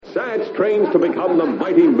Satch trains to become the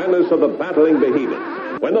mighty menace of the battling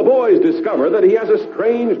behemoth. When the boys discover that he has a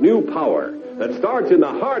strange new power that starts in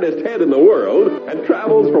the hardest head in the world and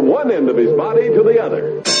travels from one end of his body to the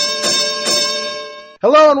other.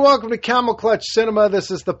 Hello and welcome to Camel Clutch Cinema.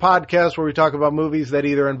 This is the podcast where we talk about movies that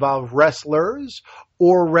either involve wrestlers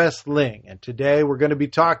or wrestling. And today we're going to be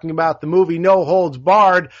talking about the movie No Holds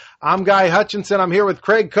Barred. I'm Guy Hutchinson. I'm here with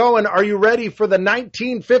Craig Cohen. Are you ready for the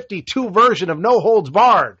 1952 version of No Holds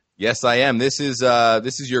Barred? Yes, I am. This is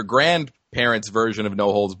your grandparents' version of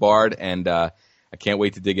No Holds Barred, and I can't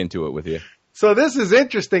wait to dig into it with you. So this is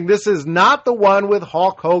interesting. This is not the one with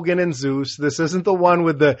Hulk Hogan and Zeus. This isn't the one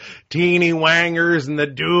with the teeny wangers and the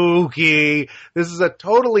dookie. This is a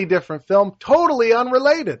totally different film, totally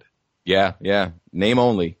unrelated. Yeah. Name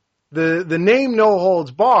only. The name No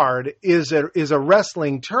Holds Barred is a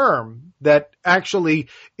wrestling term that actually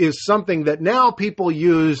is something that now people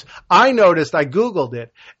use. I noticed, I Googled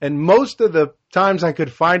it, and most of the times I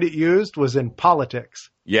could find it used was in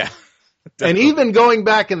politics. Yeah. And even going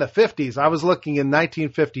back in the 50s, I was looking in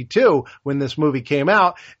 1952 when this movie came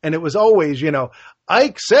out, and it was always,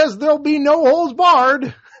 Ike says there'll be no holds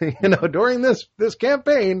barred, during this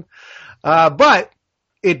campaign. But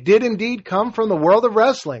it did indeed come from the world of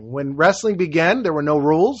wrestling. When wrestling began, there were no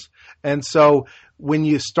rules. And so when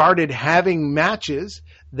you started having matches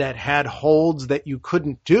that had holds that you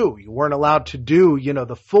couldn't do, you weren't allowed to do,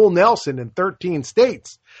 the full Nelson in 13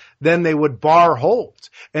 states, then they would bar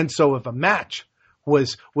holds. And so if a match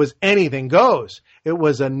was anything goes, it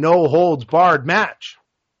was a no holds barred match.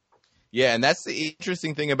 Yeah, and that's the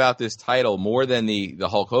interesting thing about this title, more than the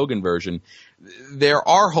Hulk Hogan version. There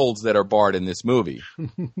are holds that are barred in this movie.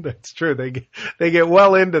 That's true. They get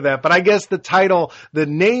well into that. But I guess the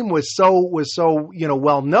name was so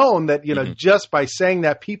well known that, just by saying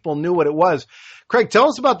that, people knew what it was. Craig, tell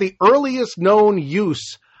us about the earliest known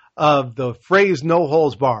use of the phrase no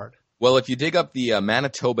holds barred. Well, if you dig up the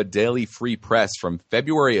Manitoba Daily Free Press from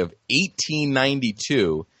February of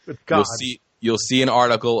 1892, you'll see an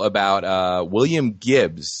article about William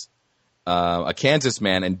Gibbs, a Kansas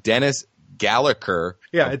man, and Dennis Gallagher.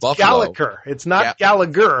 Yeah, it's Buffalo. Gallagher. It's not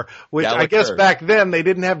Gallagher, which Gallagher. I guess back then they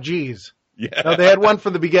didn't have G's. Yeah. No, they had one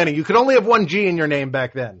from the beginning. You could only have one G in your name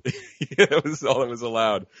back then. Yeah, that was all that was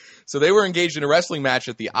allowed. So they were engaged in a wrestling match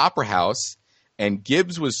at the Opera House, and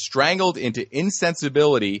Gibbs was strangled into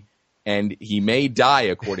insensibility, and he may die,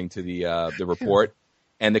 according to the report.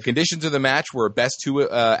 And the conditions of the match were best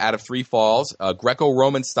 2 out of 3 falls,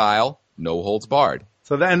 Greco-Roman style, no holds barred.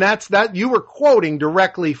 So that's you were quoting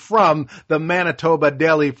directly from the Manitoba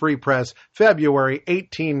Daily Free Press, February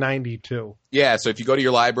 1892. Yeah, so if you go to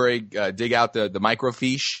your library, dig out the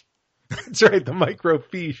microfiche. That's right, the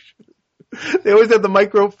microfiche. They always had the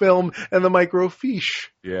microfilm and the microfiche.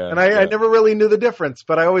 Yeah. And I never really knew the difference,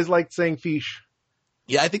 but I always liked saying fiche.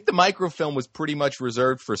 Yeah, I think the microfilm was pretty much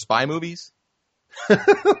reserved for spy movies.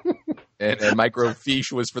 and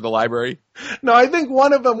microfiche was for the library. No, I think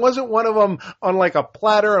one of them on like a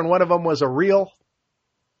platter, and one of them was a reel.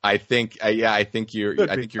 I think you're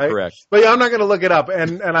correct. But yeah, I'm not going to look it up,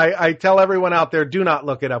 and I tell everyone out there, do not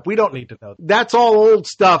look it up. We don't need to know. That's all old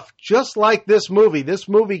stuff, just like this movie. This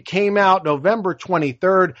movie came out November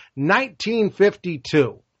 23rd,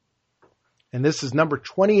 1952, and this is number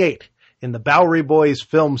 28. In the Bowery Boys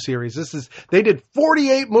film series. They did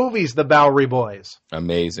 48 movies, the Bowery Boys.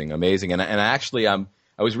 Amazing. And actually, I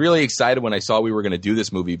was really excited when I saw we were going to do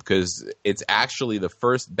this movie, because it's actually the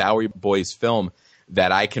first Bowery Boys film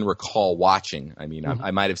that I can recall watching. I mean,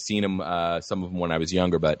 I might have seen some of them when I was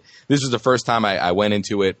younger, but this was the first time I went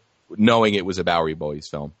into it knowing it was a Bowery Boys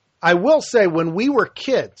film. I will say, when we were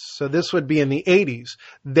kids, so this would be in the 80s,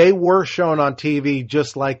 they were shown on TV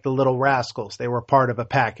just like the Little Rascals. They were part of a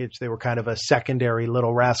package. They were kind of a secondary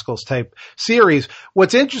Little Rascals type series.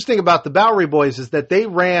 What's interesting about the Bowery Boys is that they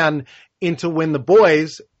ran into when the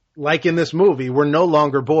boys, like in this movie, were no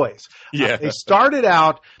longer boys. Yeah. They started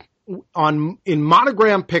out in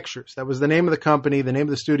Monogram Pictures. That was the name of the company, the name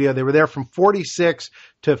of the studio. They were there from 46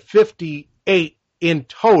 to 58 in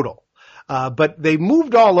total. But they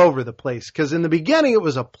moved all over the place, because in the beginning it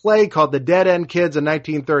was a play called The Dead End Kids in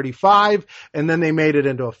 1935, and then they made it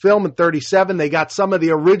into a film in 37. They got some of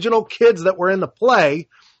the original kids that were in the play,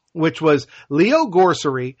 which was Leo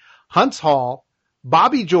Gorsery, Hunts Hall,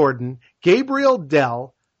 Bobby Jordan, Gabriel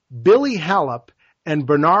Dell, Billy Hallop, and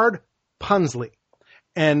Bernard Punsley.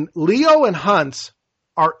 And Leo and Hunts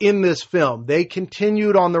are in this film. They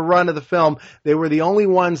continued on the run of the film. They were the only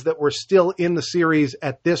ones that were still in the series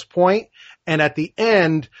at this point. And at the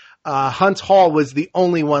end, Hunts Hall was the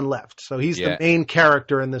only one left. So he's the main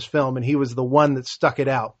character in this film, and he was the one that stuck it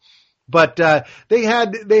out. But they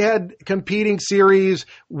had competing series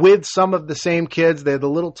with some of the same kids. They had the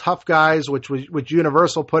Little Tough Guys, which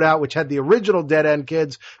Universal put out, which had the original Dead End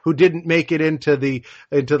Kids who didn't make it into the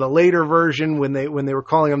later version when they were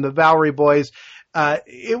calling them the Bowery Boys.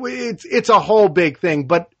 It's a whole big thing,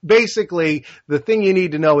 but basically the thing you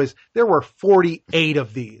need to know is there were 48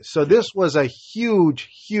 of these. So this was a huge,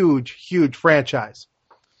 huge, huge franchise.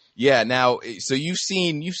 Yeah. Now, so you've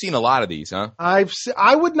seen a lot of these, huh? I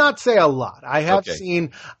would not say a lot. I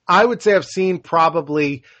would say I've seen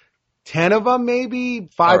probably 10 of them, maybe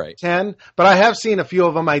 5 to 10, but I have seen a few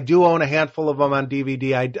of them. I do own a handful of them on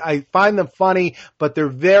DVD. I find them funny, but they're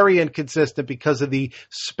very inconsistent because of the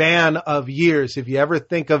span of years. If you ever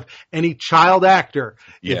think of any child actor,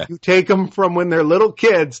 if you take them from when they're little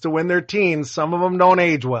kids to when they're teens, some of them don't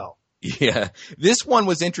age well. Yeah. This one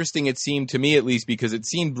was interesting, it seemed to me at least, because it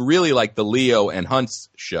seemed really like the Leo and Hunt's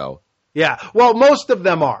show. Yeah. Well, most of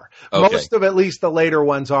them are. Okay. Most of at least the later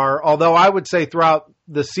ones are, although I would say throughout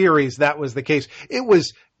the series that was the case. It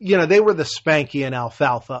was, they were the Spanky and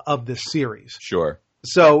Alfalfa of this series. Sure.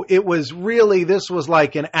 So it was really, this was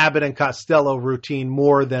like an Abbott and Costello routine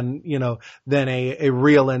more than a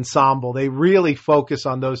real ensemble. They really focus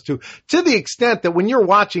on those two to the extent that when you're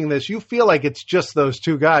watching this, you feel like it's just those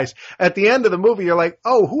two guys. At the end of the movie, you're like,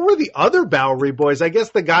 oh, who were the other Bowery Boys? I guess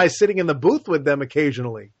the guy sitting in the booth with them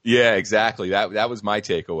occasionally. Yeah, exactly. That was my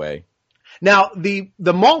takeaway. Now, the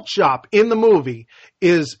malt shop in the movie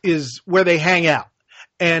is where they hang out.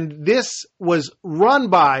 And this was run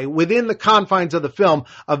by, within the confines of the film,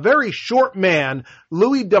 a very short man,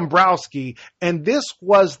 Louis Dombrowski, and this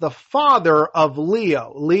was the father of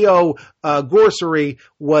Leo. Leo Gorcery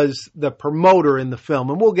was the promoter in the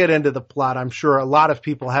film, and we'll get into the plot. I'm sure a lot of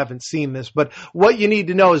people haven't seen this, but what you need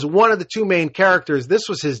to know is one of the two main characters, this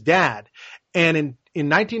was his dad, and in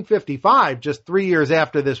 1955, just 3 years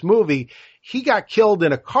after this movie, he got killed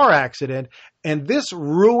in a car accident, and this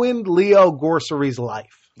ruined Leo Gorcery's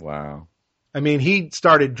life. Wow. I mean, he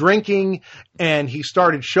started drinking, and he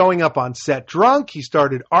started showing up on set drunk. He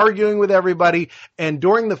started arguing with everybody, and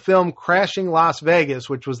during the film Crashing Las Vegas,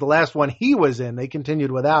 which was the last one he was in, they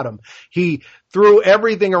continued without him, he threw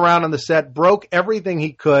everything around on the set, broke everything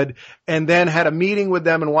he could, and then had a meeting with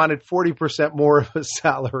them and wanted 40% more of his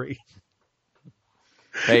salary.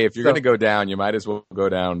 Hey, if you're going to go down, you might as well go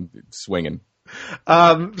down swinging.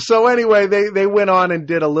 So anyway, they went on and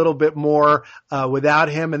did a little bit more without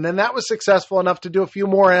him, and then that was successful enough to do a few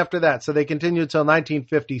more after that. So they continued until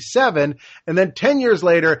 1957, and then 10 years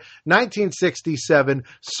later, 1967,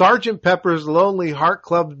 Sgt. Pepper's Lonely Heart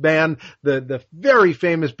Club Band, the very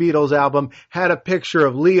famous Beatles album, had a picture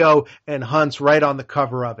of Leo and Hunt's right on the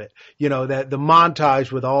cover of it. That the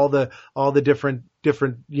montage with all the different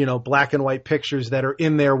black and white pictures that are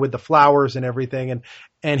in there with the flowers and everything.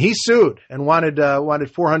 And he sued and wanted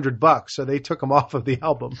 $400, so they took him off of the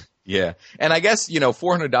album. Yeah. And I guess,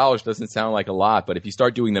 $400 doesn't sound like a lot, but if you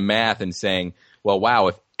start doing the math and saying, well, wow,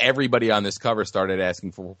 if everybody on this cover started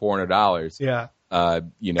asking for $400. Yeah.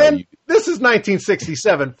 And this is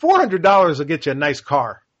 1967. $400 will get you a nice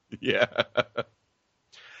car. Yeah.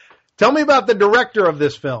 Tell me about the director of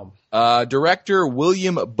this film. Director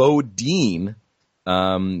William Bodine.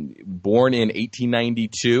 Born in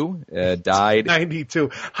 1892, died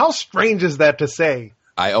 92. How strange is that to say?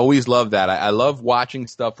 I always love that. I love watching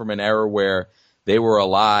stuff from an era where they were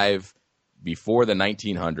alive before the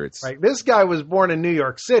 1900s. Right. This guy was born in New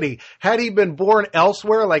York City. Had he been born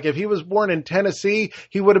elsewhere, like if he was born in Tennessee,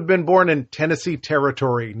 he would have been born in Tennessee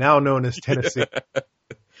Territory, now known as Tennessee.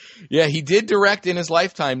 Yeah, he did direct in his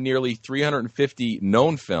lifetime nearly 350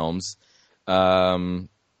 known films.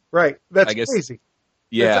 Right. That's crazy.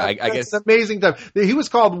 Yeah, I guess. It's an amazing time. He was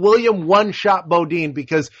called William One Shot Bodine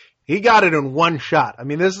because he got it in one shot. I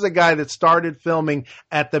mean, this is a guy that started filming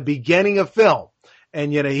at the beginning of film.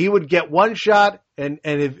 And, he would get one shot, and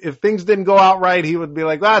if things didn't go out right, he would be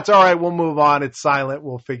like, that's all right, we'll move on. It's silent.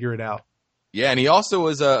 We'll figure it out. Yeah, and he also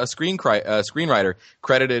was a screenwriter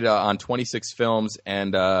credited on 26 films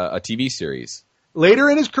and a TV series. Later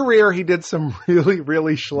in his career, he did some really,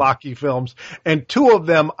 really schlocky films, and two of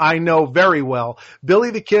them I know very well.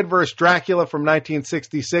 Billy the Kid vs. Dracula from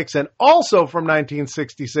 1966, and also from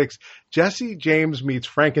 1966, Jesse James Meets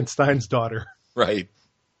Frankenstein's Daughter. Right.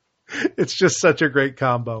 It's just such a great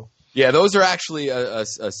combo. Yeah, those are actually a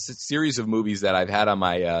series of movies that I've had on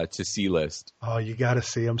my to-see list. Oh, you got to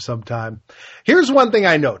see him sometime. Here's one thing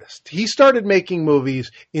I noticed. He started making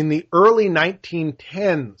movies in the early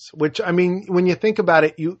 1910s, which, I mean, when you think about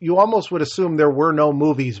it, you almost would assume there were no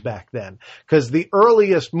movies back then. Because the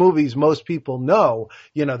earliest movies most people know,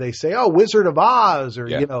 they say, oh, Wizard of Oz, or,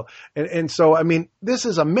 and so, I mean, this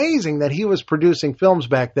is amazing that he was producing films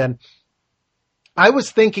back then. I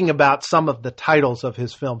was thinking about some of the titles of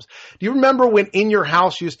his films. Do you remember when In Your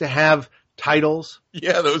House used to have titles?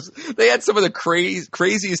 Yeah, they had some of the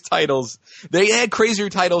craziest titles. They had crazier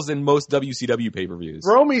titles than most WCW pay-per-views.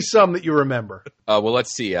 Throw me some that you remember. Well,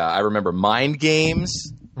 let's see. I remember Mind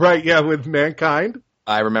Games. Right, yeah, with Mankind.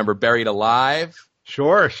 I remember Buried Alive.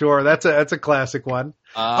 Sure. That's a classic one.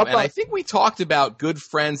 And I think we talked about Good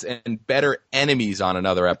Friends and Better Enemies on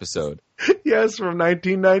another episode. Yes, from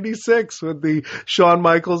 1996 with the Shawn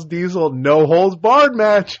Michaels Diesel No Holds Barred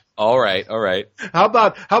match. All right. How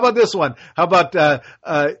about this one? How about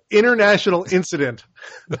International Incident?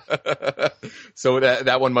 So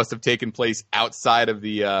that one must have taken place outside of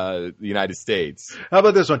the United States. How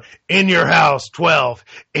about this one? In Your House 12.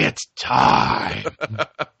 It's time.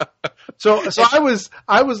 So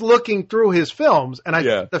I was looking through his films, and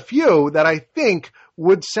the few that I think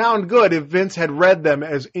would sound good if Vince had read them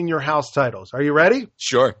as In Your House titles. Are you ready?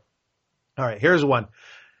 Sure. All right, here's one.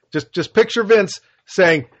 Just picture Vince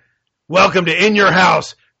saying, "Welcome to In Your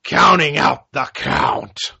House, counting out the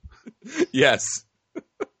count." Yes.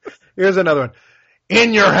 Here's another one.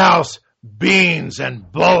 In Your House, beans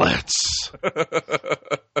and bullets.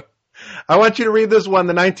 I want you to read this one,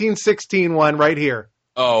 the 1916 one right here.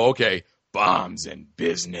 Oh, okay. Bombs and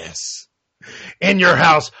business. In Your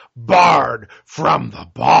House, barred from the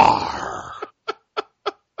bar.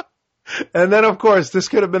 And then, of course, this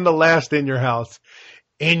could have been the last In Your House.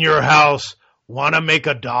 In Your House, want to make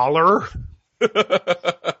 $1?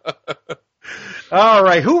 All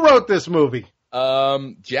right. Who wrote this movie?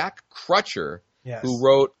 Jack Crutcher, who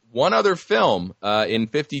wrote one other film in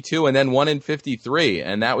 52 and then one in 53.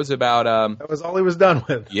 And that was about... that was all he was done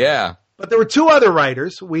with. Yeah. But there were two other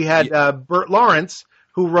writers. We had Burt Lawrence,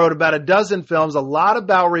 who wrote about a dozen films, a lot of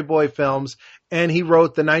Bowery Boy films, and he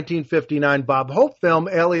wrote the 1959 Bob Hope film,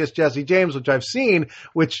 Alias Jesse James, which I've seen,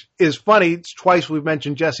 which is funny. It's twice we've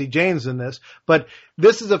mentioned Jesse James in this. But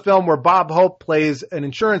this is a film where Bob Hope plays an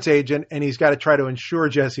insurance agent, and he's got to try to insure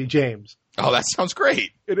Jesse James. Oh, that sounds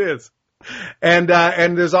great. It is. And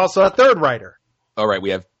there's also a third writer. All right, we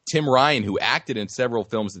have Tim Ryan, who acted in several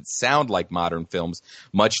films that sound like modern films,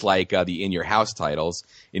 much like the In Your House titles.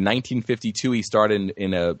 In 1952, he starred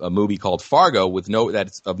in a movie called Fargo,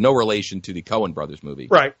 that's of no relation to the Coen Brothers movie.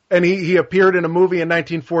 Right, and he appeared in a movie in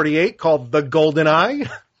 1948 called The Golden Eye.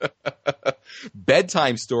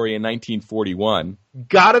 Bedtime Story in 1941.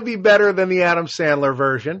 Gotta be better than the Adam Sandler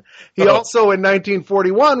version. He also, in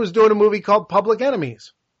 1941, was doing a movie called Public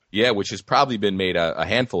Enemies. Yeah, which has probably been made a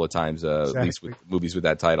handful of times, exactly. At least with movies with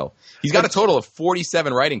that title. He's got a total of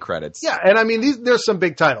 47 writing credits. Yeah, and I mean, there's some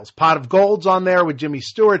big titles. Pot of Gold's on there with Jimmy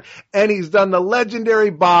Stewart, and he's done the legendary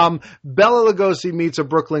bomb, Bela Lugosi Meets a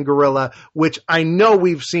Brooklyn Gorilla, which I know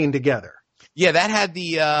we've seen together. Yeah, that had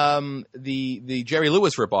the Jerry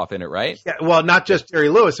Lewis ripoff in it, right? Yeah, well, not just Jerry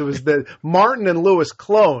Lewis. It was the Martin and Lewis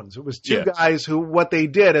clones. It was two guys who, what they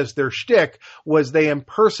did as their shtick was they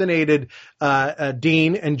impersonated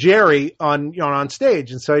Dean and Jerry on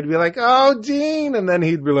stage. And so he'd be like, "Oh, Dean," and then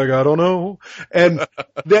he'd be like, "I don't know." And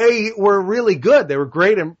they were really good. They were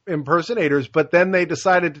great impersonators. But then they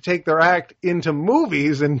decided to take their act into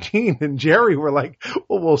movies, and Dean and Jerry were like,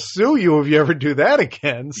 "Well, we'll sue you if you ever do that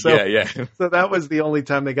again." So, So that was the only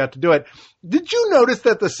time they got to do it. Did you notice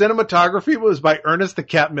that the cinematography was by Ernest the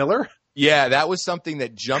Cat Miller? Yeah, that was something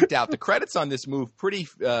that jumped out. The credits on this move pretty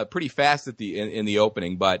fast in the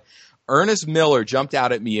opening, but Ernest Miller jumped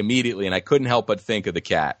out at me immediately, and I couldn't help but think of the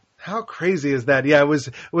cat. How crazy is that? Yeah, it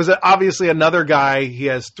was obviously another guy. He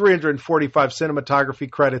has 345 cinematography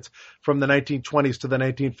credits from the 1920s to the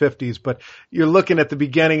 1950s. But you're looking at the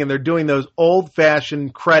beginning, and they're doing those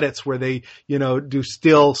old-fashioned credits where they, do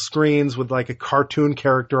still screens with like a cartoon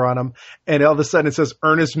character on them. And all of a sudden it says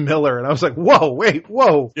Ernest Miller. And I was like,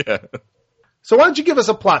 whoa. Yeah. So why don't you give us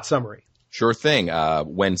a plot summary? Sure thing.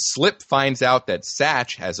 When Slip finds out that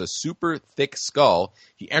Satch has a super thick skull,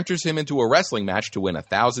 he enters him into a wrestling match to win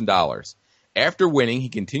 $1,000. After winning, he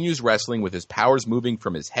continues wrestling with his powers moving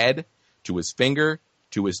from his head to his finger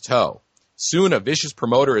to his toe. Soon, a vicious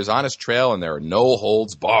promoter is on his trail, and there are no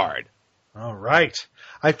holds barred. All right.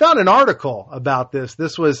 I found an article about this.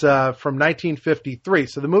 This was from 1953.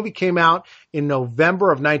 So the movie came out in November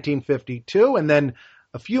of 1952, and then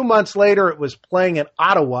a few months later, it was playing in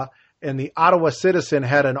Ottawa. and the Ottawa Citizen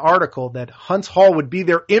had an article that Huntz Hall would be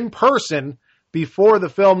there in person before the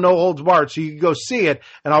film No Holds Barred, so you can go see it,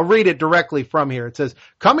 and I'll read it directly from here. It says,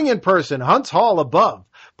 coming in person, Huntz Hall above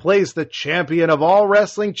plays the champion of all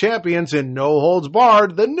wrestling champions in No Holds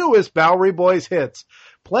Barred, the newest Bowery Boys hits.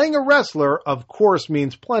 Playing a wrestler, of course,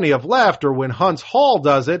 means plenty of laughter when Huntz Hall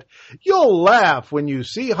does it. You'll laugh when you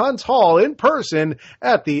see Huntz Hall in person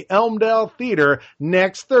at the Elmdale Theater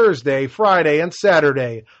next Thursday, Friday, and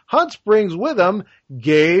Saturday. Huntz brings with him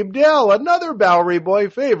Gabe Dell, another Bowery Boy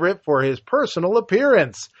favorite, for his personal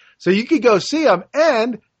appearance. So you could go see him,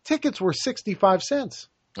 and tickets were 65 cents.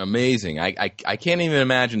 Amazing. I can't even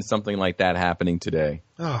imagine something like that happening today.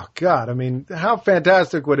 Oh, God. I mean, how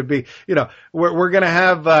fantastic would it be? You know, we're going to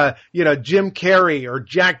have, Jim Carrey or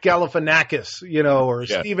Jack Galifianakis, or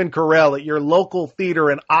Stephen Carell at your local theater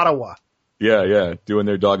in Ottawa. Yeah. Doing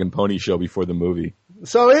their dog and pony show before the movie.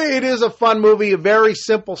 So it is a fun movie, a very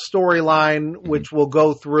simple storyline, which we'll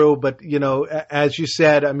go through. But, as you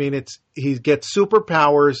said, I mean, he gets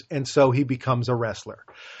superpowers, and so he becomes a wrestler.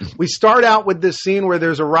 We start out with this scene where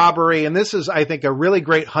there's a robbery, and this is, I think, a really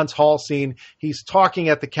great Huntz Hall scene. He's talking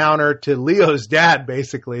at the counter to Leo's dad,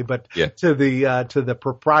 basically, but to the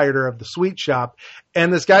proprietor of the sweet shop.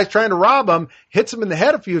 And this guy's trying to rob him, hits him in the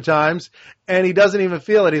head a few times, and he doesn't even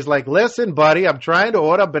feel it. He's like, listen, buddy, I'm trying to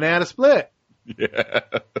order a banana split. Yeah,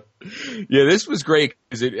 this was great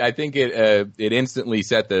because I think it instantly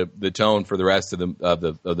set the tone for the rest of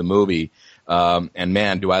the movie. And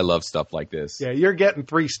man, do I love stuff like this. Yeah, you're getting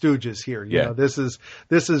Three Stooges here. You know, this is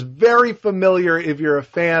very familiar if you're a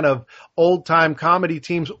fan of old time comedy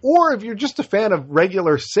teams, or if you're just a fan of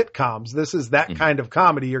regular sitcoms. This is that kind of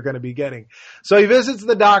comedy you're going to be getting. So he visits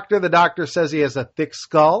the doctor. The doctor says he has a thick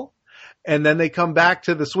skull. And then they come back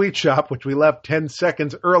to the sweet shop, which we left 10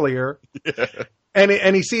 seconds earlier. Yeah.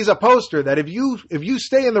 And he sees a poster that if you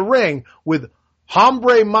stay in the ring with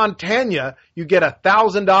Hombre Montana, you get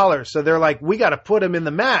 $1,000. So they're like, we got to put him in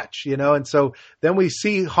the match, And so then we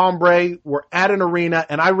see Hombre. We're at an arena,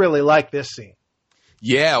 and I really like this scene.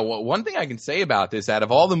 Yeah, well, one thing I can say about this, out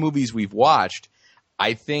of all the movies we've watched,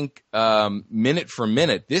 I think minute for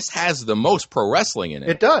minute, this has the most pro wrestling in it.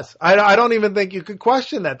 It does. I don't even think you could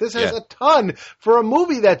question that. This has a ton for a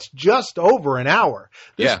movie that's just over an hour.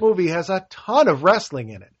 This movie has a ton of wrestling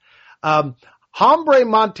in it. Hombre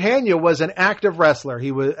Montana was an active wrestler.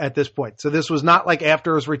 He was at this point. So this was not like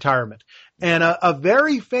after his retirement. And a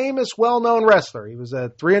very famous, well-known wrestler. He was a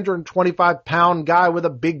 325-pound guy with a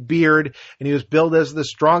big beard, and he was billed as the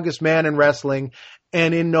strongest man in wrestling.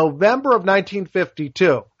 And in November of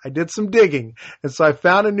 1952, I did some digging, and so I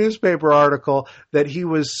found a newspaper article that he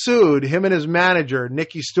was sued, him and his manager,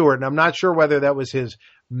 Nicky Stewart, and I'm not sure whether that was his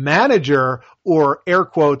manager or air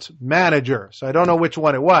quotes manager. So I don't know which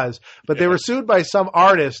one it was, but they were sued by some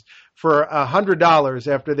artist for $100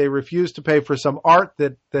 after they refused to pay for some art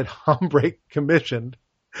that Hombre commissioned.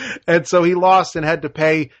 And so he lost and had to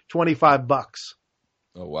pay $25.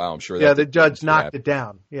 Oh, wow. I'm sure the judge knocked it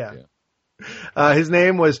down. Yeah. His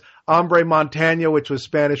name was Hombre Montana, which was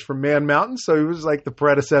Spanish for Man Mountain. So he was like the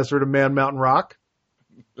predecessor to Man Mountain Rock.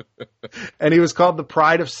 And he was called the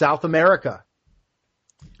Pride of South America.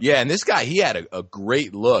 Yeah, and this guy, he had a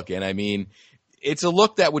great look. And I mean, it's a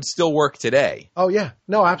look that would still work today. Oh, yeah.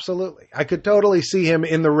 No, absolutely. I could totally see him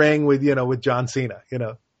in the ring with John Cena,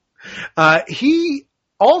 He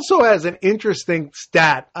also has an interesting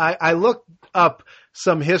stat. I looked up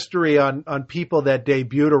some history on people that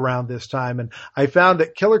debuted around this time, and I found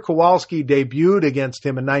that Killer Kowalski debuted against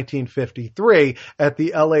him in 1953 at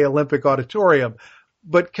the LA Olympic Auditorium.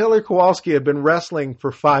 But Killer Kowalski had been wrestling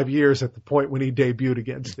for 5 years at the point when he debuted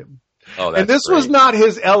against him. Oh, that's and this great. was not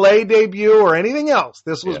his LA debut or anything else.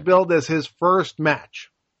 This was billed as his first match.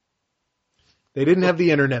 They didn't have the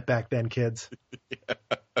internet back then, kids.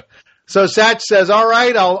 So Satch says, all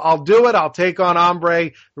right, I'll do it. I'll take on Hombre.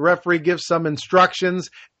 The referee gives some instructions.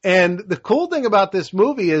 And the cool thing about this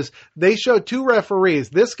movie is they show two referees.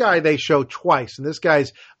 This guy they show twice. And this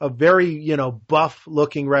guy's a very, buff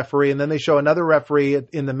looking referee. And then they show another referee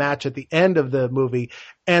in the match at the end of the movie.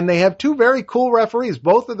 And they have two very cool referees.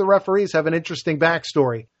 Both of the referees have an interesting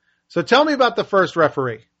backstory. So tell me about the first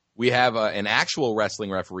referee. We have an actual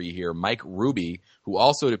wrestling referee here, Mike Ruby, who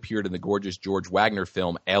also appeared in the gorgeous George Wagner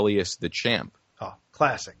film Alias the Champ. Oh,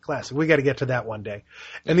 classic. We got to get to that one day.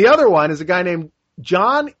 And the other one is a guy named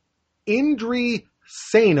John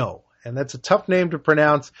Indrisano, and that's a tough name to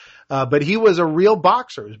pronounce, but he was a real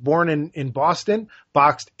boxer. He was born in Boston,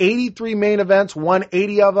 boxed 83 main events, won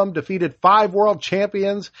 80 of them, defeated 5 world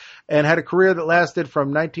champions, and had a career that lasted from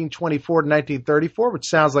 1924 to 1934, which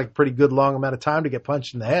sounds like a pretty good long amount of time to get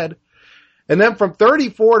punched in the head. And then from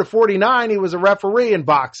 34 to 49, he was a referee in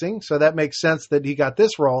boxing. So that makes sense that he got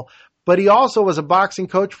this role. But he also was a boxing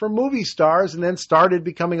coach for movie stars and then started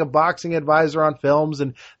becoming a boxing advisor on films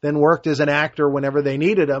and then worked as an actor whenever they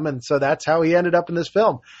needed him. And so that's how he ended up in this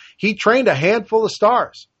film. He trained a handful of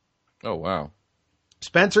stars. Oh, wow.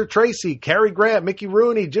 Spencer Tracy, Cary Grant, Mickey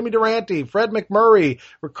Rooney, Jimmy Durante, Fred McMurray,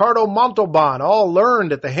 Ricardo Montalban, all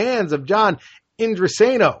learned at the hands of John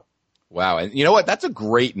Indriseno. Wow. And you know what? That's a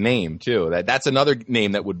great name, too. That's another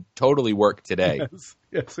name that would totally work today.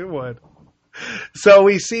 Yes, it would. So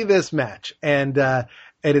we see this match, and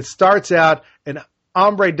it starts out, and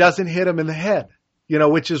Hombre doesn't hit him in the head,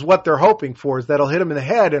 which is what they're hoping for, is that'll hit him in the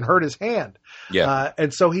head and hurt his hand. Yeah.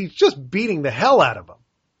 And so he's just beating the hell out of him.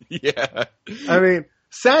 Yeah. I mean,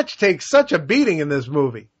 Satch takes such a beating in this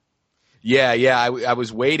movie. Yeah. I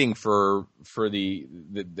was waiting for the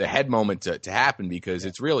head moment to happen because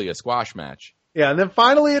it's really a squash match. Yeah, and then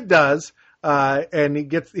finally it does. And he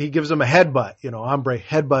gives him a headbutt, Hombre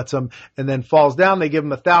headbutts him and then falls down. They give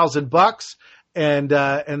him $1,000. And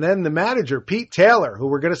then the manager, Pete Taylor, who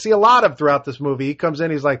we're going to see a lot of throughout this movie, he comes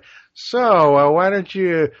in, he's like, so, why don't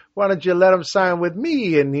you let him sign with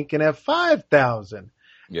me and he can have 5,000.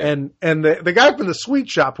 Yeah. And the guy from the sweet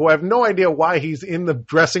shop, who I have no idea why he's in the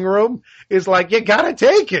dressing room, is like, you gotta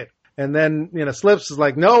take it. And then, Slips is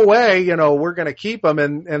like, no way, we're going to keep him.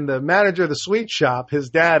 And the manager of the sweet shop, his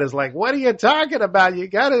dad, is like, what are you talking about? You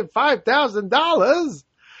got it, $5,000.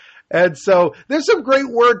 And so there's some great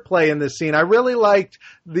wordplay in this scene. I really liked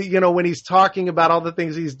when he's talking about all the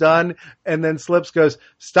things he's done. And then Slips goes,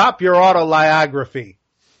 stop your autobiography.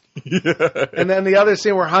 Yeah. And then the other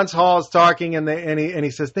scene where Hunts Hall is talking and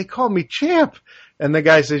he says, they call me Champ. And the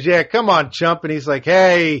guy says, yeah, come on, chump. And he's like,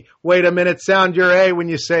 hey, wait a minute, sound your A when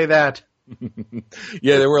you say that.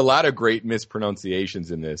 Yeah, there were a lot of great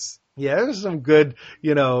mispronunciations in this. Yeah, there was some good,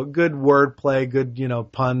 good wordplay,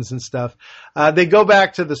 good, puns and stuff. They go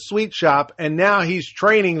back to the sweet shop and now he's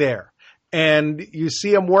training there. And you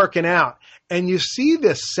see him working out. And you see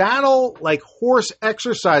this saddle, like horse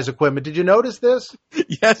exercise equipment. Did you notice this?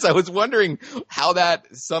 Yes, I was wondering how that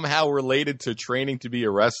somehow related to training to be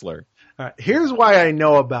a wrestler. All right, here's why I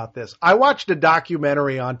know about this. I watched a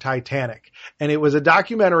documentary on Titanic, and it was a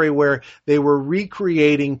documentary where they were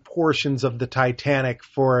recreating portions of the Titanic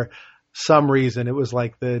for some reason. It was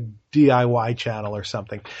like the DIY channel or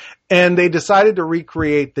something. And they decided to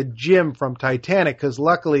recreate the gym from Titanic because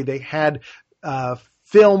luckily they had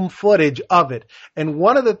film footage of it. And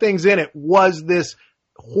one of the things in it was this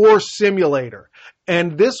horse simulator.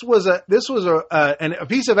 And this was a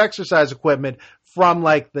piece of exercise equipment from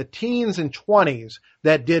like the teens and 20s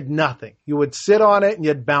that did nothing. You would sit on it and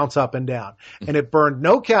you'd bounce up and down. And it burned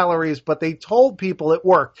no calories, but they told people it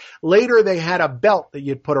worked. Later, they had a belt that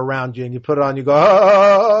you'd put around you and you put it on, you go,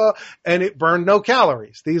 oh, and it burned no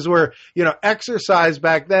calories. These were, exercise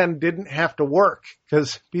back then didn't have to work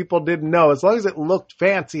because people didn't know as long as it looked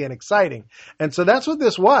fancy and exciting. And so that's what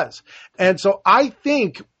this was. And so I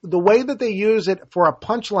think the way that they use it for a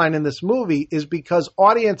punchline in this movie is because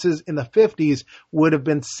audiences in the 50s would have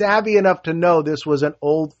been savvy enough to know this was an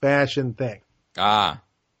old-fashioned thing. Ah.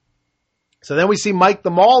 So then we see Mike the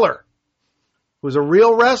Mauler, who was a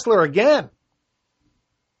real wrestler again.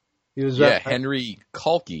 He was Henry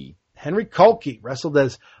Kulke. Henry Kulke wrestled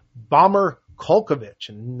as Bomber Kolkovich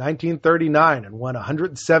in 1939 and won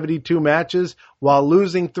 172 matches while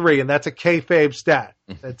losing 3, and that's a kayfabe stat.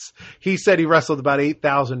 He said he wrestled about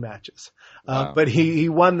 8,000 matches. Wow. But he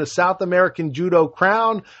won the South American Judo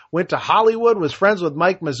Crown, went to Hollywood, was friends with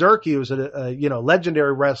Mike Mazurki, who was a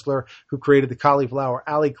legendary wrestler who created the Cauliflower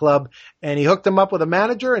Alley Club, and he hooked him up with a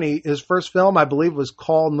manager, and his first film, I believe, was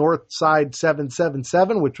called Northside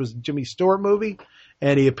 777, which was a Jimmy Stewart movie.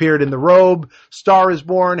 And he appeared in The Robe, Star is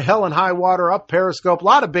Born, Hell and High Water, Up Periscope, a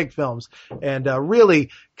lot of big films. And really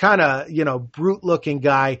kind of, brute-looking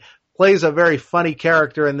guy. Plays a very funny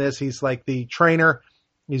character in this. He's like the trainer.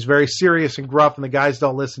 He's very serious and gruff, and the guys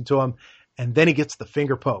don't listen to him. And then he gets the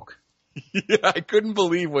finger poke. Yeah, I couldn't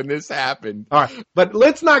believe when this happened. All right, but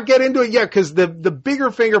let's not get into it yet because the bigger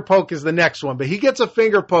finger poke is the next one. But he gets a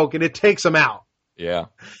finger poke, and it takes him out. Yeah.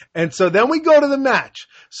 And so then we go to the match.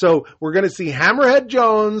 So we're going to see Hammerhead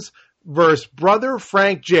Jones versus Brother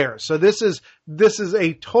Frank Jares. So this is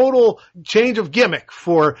a total change of gimmick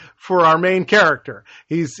for our main character.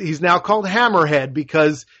 He's now called Hammerhead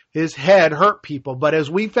because his head hurt people. But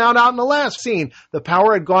as we found out in the last scene, the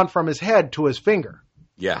power had gone from his head to his finger.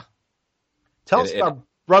 Yeah. Tell us about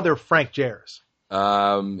Brother Frank Jares.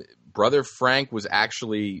 Brother Frank was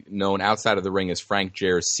actually known outside of the ring as Frank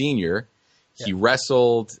Jares Sr. He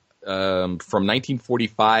wrestled from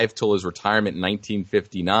 1945 till his retirement in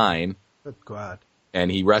 1959. Good God.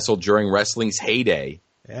 And he wrestled during wrestling's heyday.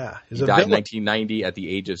 Yeah. He died in 1990 at the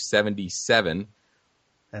age of 77.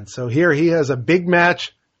 And so here he has a big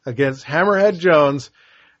match against Hammerhead Jones,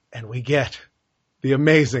 and we get the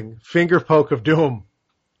amazing finger poke of doom.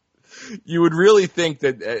 You would really think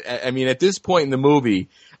that, I mean, at this point in the movie,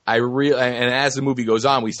 and as the movie goes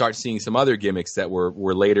on, we start seeing some other gimmicks that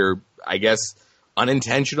were later, I guess,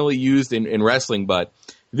 unintentionally used in wrestling, but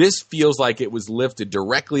this feels like it was lifted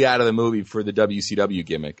directly out of the movie for the WCW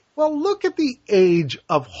gimmick. Well, look at the age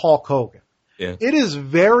of Hulk Hogan. Yeah. It is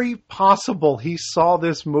very possible he saw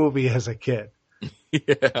this movie as a kid.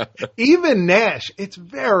 Yeah. Even Nash, it's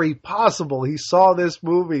very possible he saw this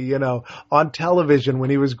movie, on television when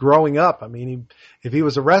he was growing up. I mean, if he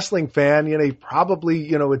was a wrestling fan, he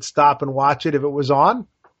probably, would stop and watch it if it was on.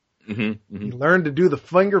 Mm-hmm, mm-hmm. He learned to do the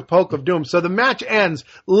finger poke of doom. So the match ends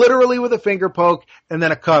literally with a finger poke and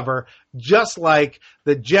then a cover, just like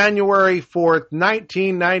the January 4th,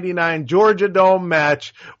 1999 Georgia Dome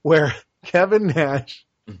match where Kevin Nash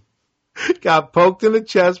got poked in the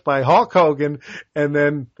chest by Hulk Hogan, and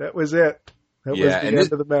then that was it. That was the end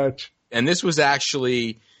of the match. And this was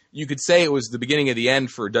actually, you could say it was the beginning of the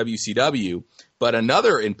end for WCW, but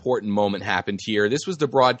another important moment happened here. This was the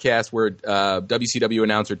broadcast where WCW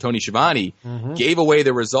announcer Tony Schiavone gave away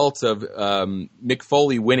the results of Mick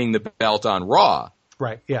Foley winning the belt on Raw.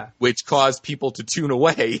 Right, yeah. Which caused people to tune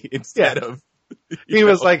away instead of...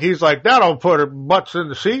 He's like, that don't put butts in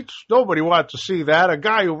the seats. Nobody wants to see that. A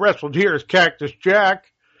guy who wrestled here is Cactus Jack.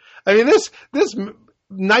 I mean, this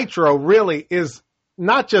Nitro really is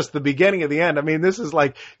not just the beginning of the end. I mean, this is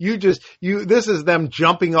like, this is them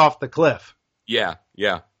jumping off the cliff. Yeah,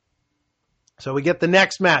 yeah. So we get the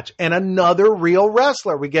next match and another real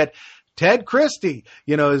wrestler. We get Ted Christie,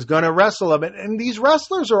 is going to wrestle him. And these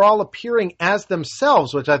wrestlers are all appearing as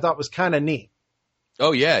themselves, which I thought was kind of neat.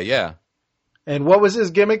 Oh, yeah, yeah. And what was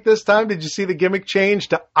his gimmick this time? Did you see the gimmick change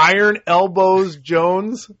to Iron Elbows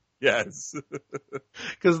Jones? Yes.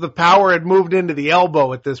 Because the power had moved into the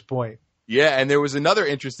elbow at this point. Yeah, and there was another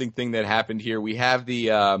interesting thing that happened here. We have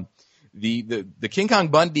the King Kong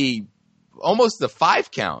Bundy, almost the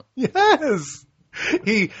 5 count. Yes.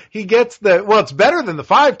 He gets it's better than the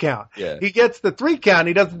 5 count. Yeah. He gets the 3 count.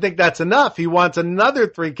 He doesn't think that's enough. He wants another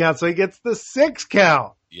 3 count, so he gets the 6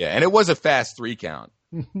 count. Yeah, and it was a fast 3 count.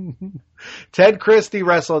 Ted Christie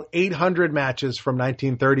wrestled 800 matches from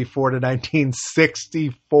 1934 to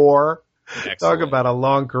 1964. Excellent. Talk about a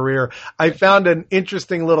long career. I found an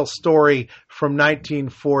interesting little story from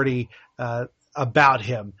 1940 about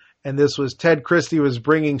him. And this was Ted Christie was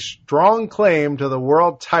bringing strong claim to the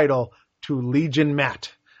world title to Legion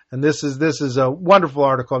Matt. And this is a wonderful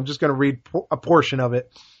article. I'm just going to read a portion of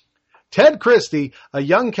it. Ted Christie, a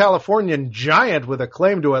young Californian giant with a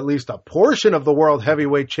claim to at least a portion of the World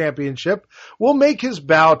Heavyweight Championship, will make his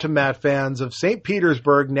bow to Matt fans of St.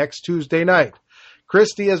 Petersburg next Tuesday night.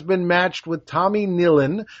 Christie has been matched with Tommy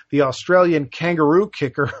Nillen, the Australian kangaroo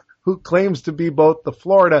kicker, who claims to be both the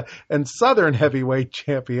Florida and Southern Heavyweight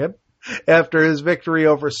Champion. After his victory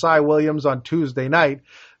over Cy Williams on Tuesday night,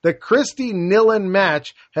 the Christie-Nillen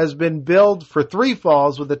match has been billed for 3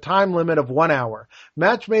 falls with a time limit of 1 hour.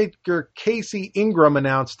 Matchmaker Casey Ingram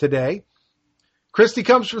announced today, Christie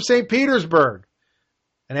comes from St. Petersburg.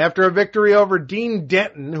 And after a victory over Dean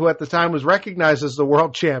Denton, who at the time was recognized as the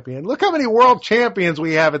world champion, look how many world champions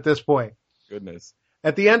we have at this point. Goodness.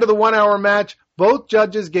 At the end of the 1 hour match, both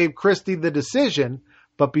judges gave Christie the decision,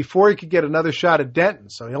 but before he could get another shot at Denton.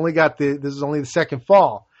 So he only got this is only the second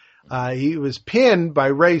fall. He was pinned by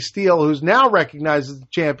Ray Steele, who's now recognized as the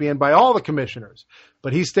champion by all the commissioners.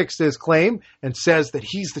 But he sticks to his claim and says that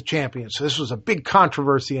he's the champion. So this was a big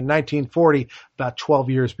controversy in 1940, about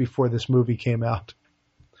 12 years before this movie came out.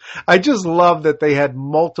 I just love that they had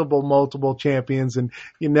multiple champions, and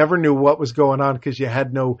you never knew what was going on because you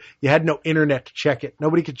had no internet to check it.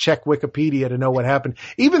 Nobody could check Wikipedia to know what happened.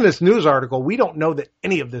 Even this news article, we don't know that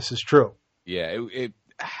any of this is true. Yeah,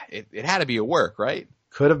 it had to be a work, right?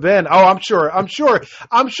 Could have been. Oh, I'm sure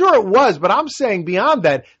it was, but I'm saying beyond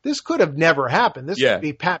that, this could have never happened. This could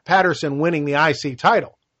be Pat Patterson winning the IC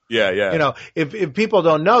title. Yeah, yeah. You know, if people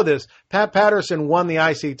don't know this, Pat Patterson won the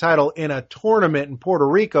IC title in a tournament in Puerto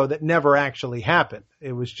Rico that never actually happened.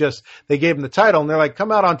 It was just, they gave him the title and they're like,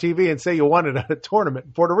 come out on TV and say you won it at a tournament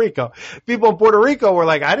in Puerto Rico. People in Puerto Rico were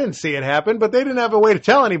like, I didn't see it happen, but they didn't have a way to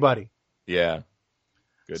tell anybody. Yeah.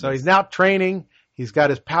 Goodness. So he's now training. He's got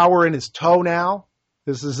his power in his toe now.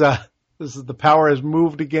 This is the power has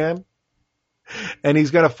moved again. And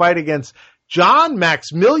he's going to fight against John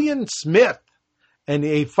Maximilian Smith. And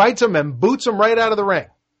he fights him and boots him right out of the ring.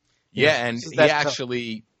 Yeah, and he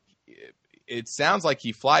actually, it sounds like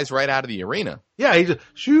he flies right out of the arena. Yeah, he just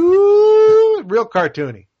shoo, real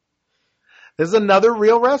cartoony. There's another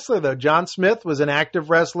real wrestler, though. John Smith was an active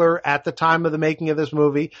wrestler at the time of the making of this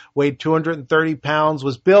movie, weighed 230 pounds,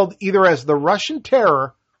 was billed either as the Russian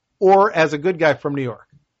Terror or as a good guy from New York.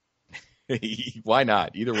 Why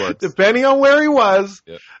not? Either works. Depending on where he was.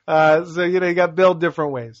 Yep. So, he got billed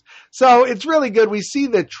different ways. So it's really good. We see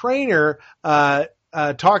the trainer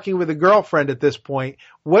talking with a girlfriend at this point.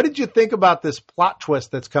 What did you think about this plot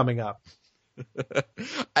twist that's coming up?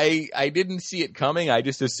 I didn't see it coming. I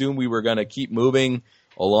just assumed we were going to keep moving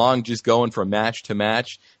along, just going from match to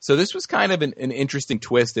match. So this was kind of an interesting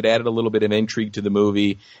twist. It added a little bit of intrigue to the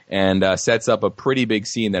movie and sets up a pretty big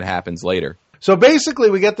scene that happens later. So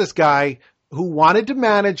basically we get this guy who wanted to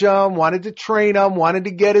manage him, wanted to train him, wanted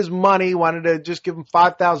to get his money, wanted to just give him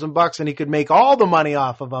 $5,000 and he could make all the money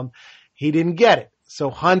off of him. He didn't get it.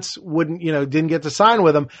 So Hunts didn't get to sign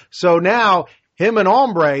with him. So now him and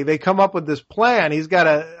Hombre, they come up with this plan. He's got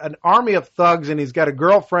an army of thugs and he's got a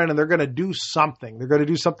girlfriend and they're going to do something. They're going to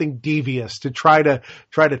do something devious to try to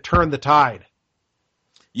turn the tide.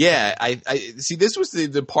 Yeah, I see. This was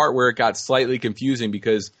the part where it got slightly confusing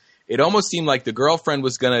because it almost seemed like the girlfriend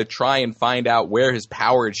was going to try and find out where his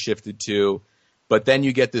power had shifted to, but then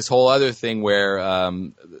you get this whole other thing where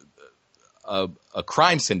a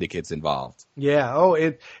crime syndicate's involved. Yeah. Oh,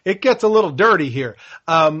 it gets a little dirty here.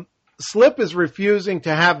 Slip is refusing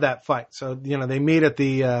to have that fight. So, they meet at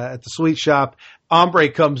the sweet shop. Hombre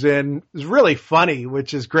comes in. It's really funny,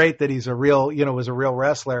 which is great that he's was a real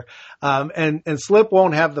wrestler. And Slip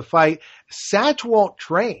won't have the fight. Satch won't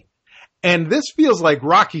train. And this feels like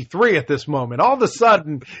Rocky 3 at this moment. All of a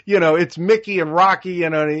sudden, it's Mickey and Rocky,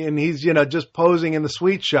 and he's, just posing in the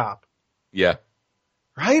sweet shop. Yeah.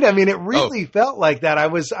 Right? I mean, it really felt like that. I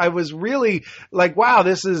was really like, wow,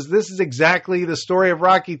 this is exactly the story of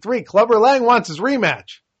Rocky 3. Clubber Lang wants his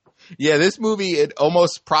rematch. Yeah, this movie, it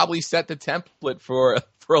almost probably set the template for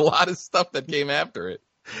a lot of stuff that came after it.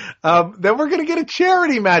 Then we're going to get a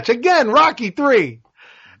charity match. Again, Rocky 3.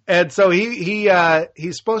 And so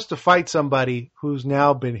he's supposed to fight somebody who's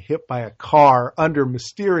now been hit by a car under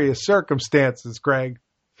mysterious circumstances, Greg.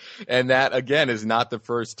 And that, again, is not the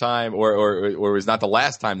first time or was not the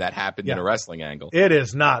last time that happened in a wrestling angle. It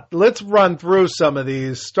is not. Let's run through some of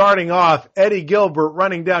these. Starting off, Eddie Gilbert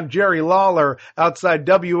running down Jerry Lawler outside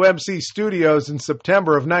WMC Studios in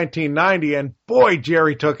September of 1990. And boy,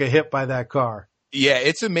 Jerry took a hit by that car. Yeah,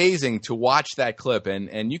 it's amazing to watch that clip.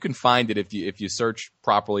 And you can find it if you search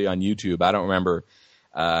properly on YouTube. I don't remember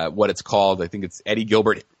what it's called. I think it's Eddie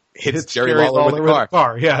Gilbert hits Jerry Lawler with the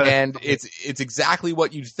car. Yeah. And it's exactly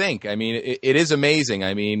what you'd think. I mean, it is amazing.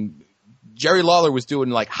 I mean, Jerry Lawler was doing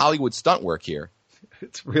like Hollywood stunt work here.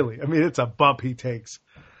 It's a bump he takes.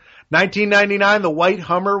 1999, the white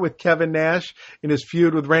Hummer with Kevin Nash in his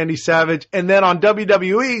feud with Randy Savage. And then on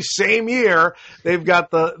WWE, same year, they've got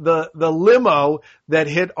the limo that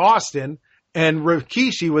hit Austin, and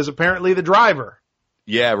Rikishi was apparently the driver.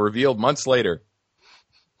 Yeah, revealed months later.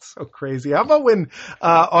 So crazy. How about when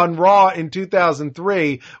on Raw in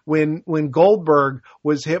 2003, when Goldberg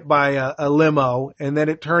was hit by a limo, and then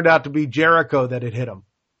it turned out to be Jericho that had hit him?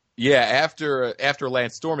 Yeah, after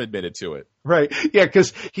Lance Storm admitted to it. Right. Yeah,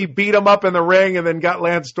 because he beat him up in the ring and then got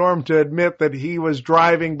Lance Storm to admit that he was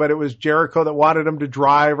driving, but it was Jericho that wanted him to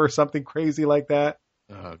drive or something crazy like that.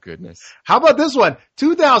 Oh, goodness. How about this one?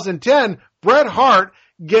 2010, Bret Hart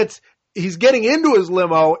he's getting into his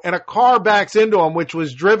limo and a car backs into him, which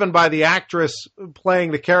was driven by the actress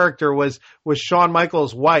playing the character was Shawn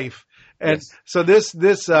Michaels' wife. And so this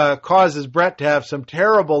causes Bret to have some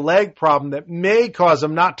terrible leg problem that may cause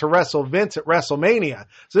him not to wrestle Vince at WrestleMania.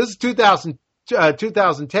 So this is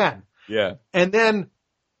 2010. Yeah. And then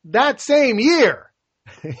that same year,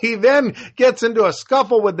 he then gets into a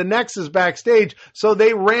scuffle with the Nexus backstage. So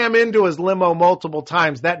they ram into his limo multiple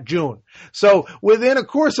times that June. So within a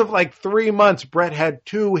course of like 3 months, Bret had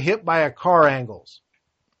 2 hit by a car angles.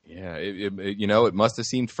 Yeah. It must have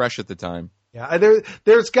seemed fresh at the time. Yeah,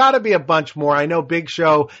 there's got to be a bunch more. I know Big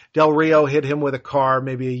Show, Del Rio hit him with a car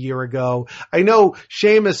maybe a year ago. I know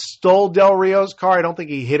Sheamus stole Del Rio's car. I don't think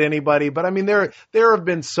he hit anybody, but I mean, there have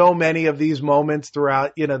been so many of these moments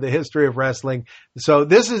throughout, the history of wrestling. So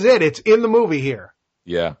this is it. It's in the movie here.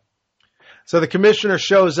 Yeah. So the commissioner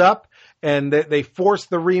shows up and they force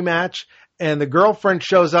the rematch, and the girlfriend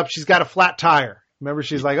shows up. She's got a flat tire. Remember,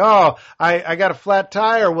 she's like, oh, I got a flat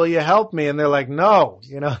tire. Will you help me? And they're like, no,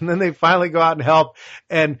 and then they finally go out and help.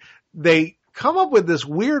 And they come up with this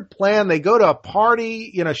weird plan. They go to a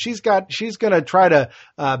party. She's going to try to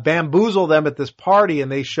bamboozle them at this party,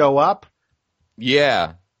 and they show up.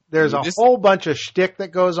 Yeah. There's a whole bunch of shtick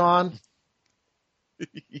that goes on.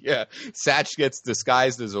 Yeah, Satch gets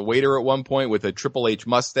disguised as a waiter at one point with a Triple H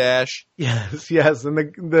mustache. Yes, and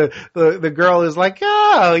the girl is like,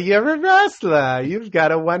 "Oh, you're a wrestler. You've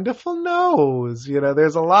got a wonderful nose."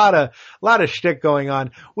 There's a lot of shtick going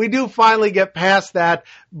on. We do finally get past that,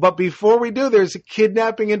 but before we do, there's a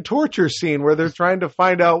kidnapping and torture scene where they're trying to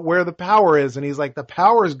find out where the power is, and he's like, "The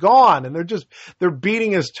power's gone," and they're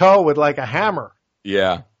beating his toe with like a hammer.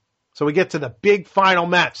 Yeah. So we get to the big final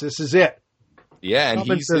match. This is it. Yeah, and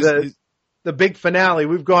he's the big finale.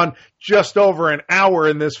 We've gone just over an hour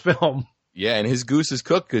in this film. Yeah, and his goose is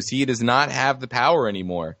cooked because he does not have the power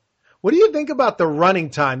anymore. What do you think about the running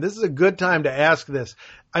time? This is a good time to ask this.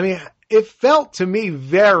 I mean, it felt to me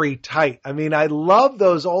very tight. I mean, I love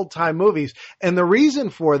those old time movies. And the reason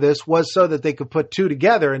for this was so that they could put two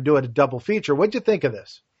together and do it a double feature. What'd you think of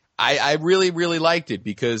this? I really, really liked it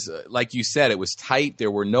because, like you said, it was tight.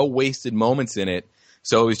 There were no wasted moments in it.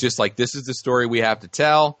 So it was just like, this is the story we have to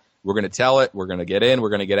tell. We're going to tell it. We're going to get in. We're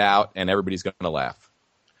going to get out. And everybody's going to laugh.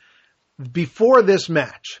 Before this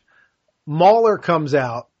match, Mauler comes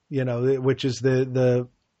out, which is the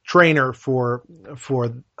trainer for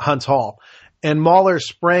Hunts Hall. And Mauler's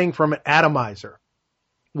spraying from an atomizer,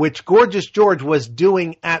 which Gorgeous George was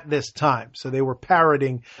doing at this time. So they were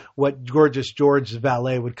parroting what Gorgeous George's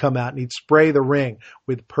valet would come out and he'd spray the ring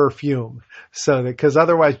with perfume. So because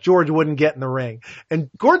otherwise George wouldn't get in the ring. And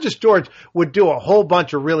Gorgeous George would do a whole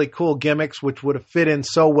bunch of really cool gimmicks, which would have fit in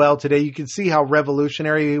so well today. You can see how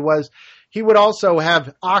revolutionary he was. He would also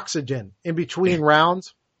have oxygen in between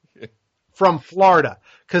rounds from Florida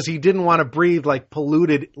because he didn't want to breathe like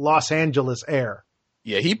polluted Los Angeles air.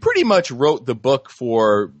 Yeah, he pretty much wrote the book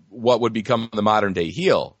for what would become the modern day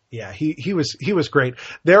heel. Yeah, he was great.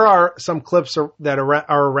 There are some clips that are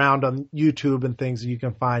around on YouTube and things that you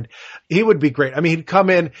can find. He would be great. I mean, he'd come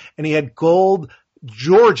in and he had gold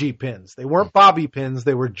Georgie pins. They weren't Bobby pins.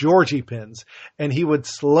 They were Georgie pins. And he would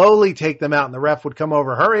slowly take them out and the ref would come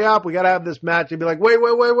over, hurry up. We got to have this match. He'd be like, wait.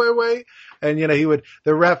 And,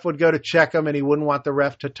 the ref would go to check him and he wouldn't want the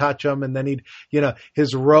ref to touch him. And then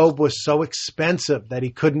his robe was so expensive that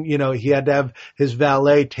he couldn't, he had to have his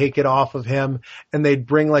valet take it off of him and they'd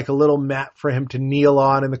bring like a little mat for him to kneel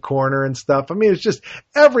on in the corner and stuff. I mean, it was just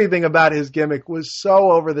everything about his gimmick was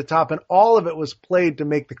so over the top and all of it was played to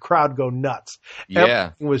make the crowd go nuts. Yeah.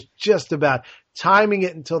 Everything was just about timing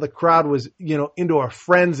it until the crowd was, into a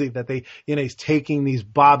frenzy that he's taking these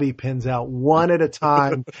bobby pins out one at a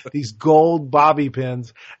time, these gold bobby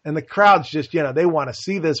pins. And the crowd's just, they want to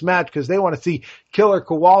see this match because they want to see Killer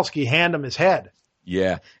Kowalski hand him his head.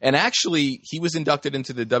 Yeah. And actually, he was inducted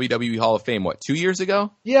into the WWE Hall of Fame, 2 years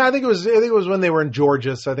ago? Yeah, I think it was when they were in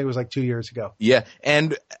Georgia, so I think it was like 2 years ago. Yeah.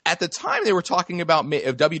 And at the time, they were talking about,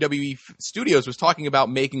 WWE Studios was talking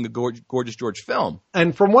about making the Gorgeous George film.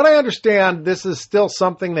 And from what I understand, this is still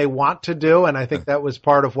something they want to do, and I think that was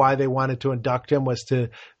part of why they wanted to induct him, was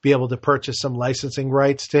to be able to purchase some licensing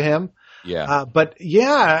rights to him. Yeah. But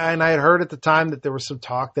yeah, and I had heard at the time that there was some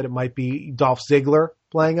talk that it might be Dolph Ziggler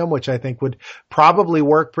playing him, which I think would probably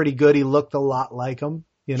work pretty good. He looked a lot like him,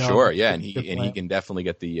 Sure, yeah, and he can definitely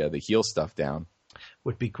get the heel stuff down.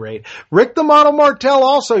 Would be great. Rick the Model Martel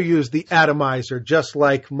also used the atomizer, just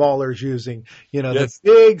like Mauler's using. Yes.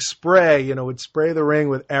 The big spray. Would spray the ring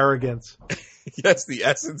with arrogance. Yes, the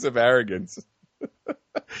essence of arrogance.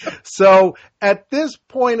 So at this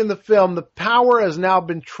point in the film, the power has now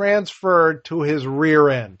been transferred to his rear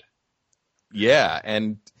end. Yeah,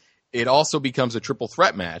 and it also becomes a triple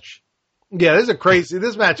threat match. Yeah,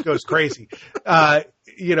 this match goes crazy. Slip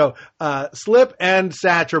and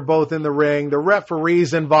Satch are both in the ring. The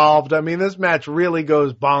referee's involved. I mean, this match really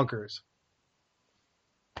goes bonkers.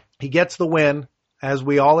 He gets the win, as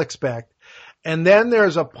we all expect. And then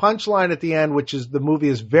there's a punchline at the end, which is, the movie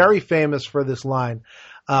is very famous for this line.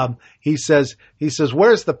 He says,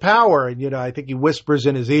 where's the power? And, I think he whispers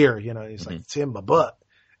in his ear, he's like, it's in my butt.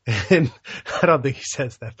 And I don't think he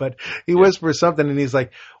says that, but he whispers something and he's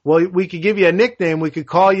like, well, we could give you a nickname. We could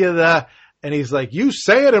call you and he's like, you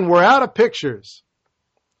say it and we're out of pictures.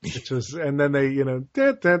 And then they,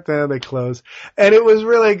 they close. And it was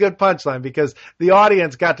really a good punchline because the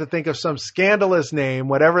audience got to think of some scandalous name,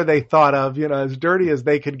 whatever they thought of, as dirty as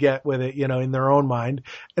they could get with it, in their own mind.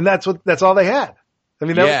 And that's all they had. I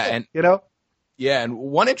mean, Yeah. And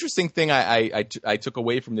one interesting thing I took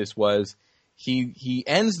away from this was he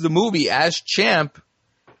ends the movie as champ,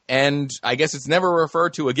 and I guess it's never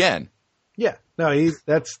referred to again. Yeah, no,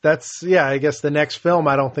 yeah. I guess the next film,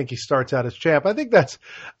 I don't think he starts out as champ. I think that's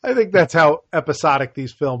how episodic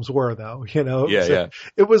these films were, though. You know,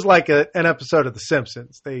 it was like an episode of The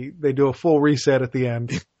Simpsons. They do a full reset at the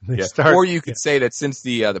end. Or you could say that since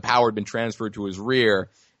the power had been transferred to his rear,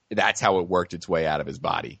 that's how it worked its way out of his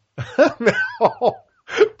body. No.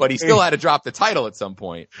 But he still had to drop the title at some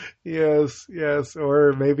point. Yes,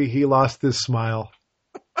 or maybe he lost his smile.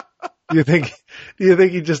 Do you think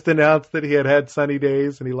he just announced that he had sunny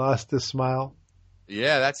days and he lost his smile?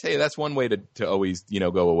 Yeah, that's one way to always,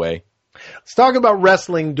 go away. Let's talk about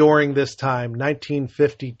wrestling during this time,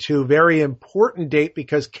 1952. Very important date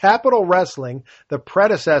because Capitol Wrestling, the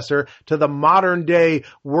predecessor to the modern day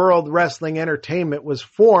World Wrestling Entertainment, was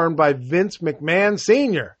formed by Vince McMahon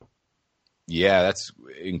Sr. Yeah, that's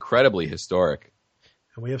incredibly historic.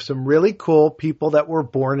 And we have some really cool people that were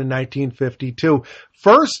born in 1952.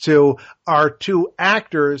 First two are two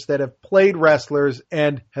actors that have played wrestlers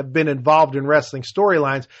and have been involved in wrestling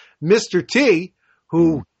storylines. Mr. T,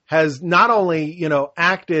 who has not only,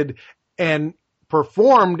 acted and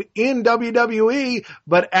performed in WWE,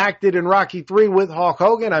 but acted in Rocky III with Hulk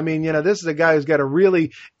Hogan. I mean, this is a guy who's got a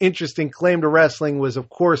really interesting claim to wrestling, was, of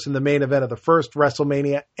course, in the main event of the first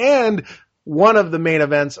WrestleMania and one of the main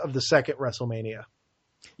events of the second WrestleMania.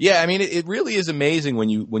 Yeah, I mean, it really is amazing when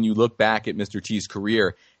you look back at Mr. T's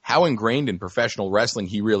career, how ingrained in professional wrestling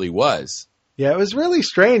he really was. Yeah, it was really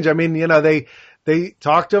strange. I mean, they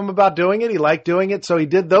talked to him about doing it. He liked doing it, so he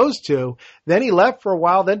did those two. Then he left for a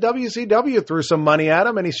while. Then WCW threw some money at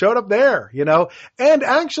him, and he showed up there, And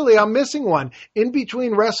actually, I'm missing one. In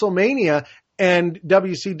between WrestleMania and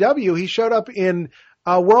WCW, he showed up in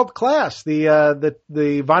World Class,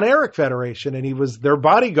 the Von Erich Federation, and he was their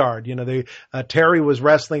bodyguard. Terry was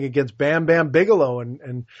wrestling against Bam Bam Bigelow,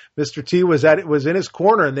 and Mr. T was in his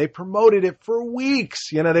corner, and they promoted it for weeks.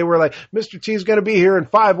 They were like, Mr. T's going to be here in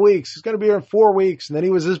 5 weeks. He's going to be here in 4 weeks. And then he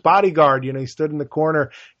was his bodyguard. He stood in the corner.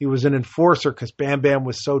 He was an enforcer because Bam Bam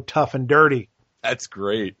was so tough and dirty. That's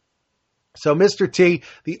great. So Mr. T,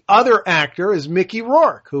 the other actor, is Mickey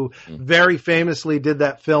Rourke, who very famously did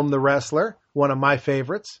that film, The Wrestler, one of my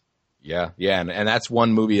favorites. Yeah, and that's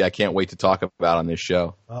one movie I can't wait to talk about on this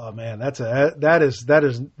show. Oh man, that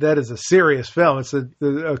is a serious film. It's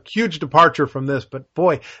a huge departure from this, but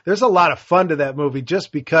boy, there's a lot of fun to that movie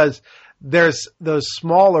just because there's those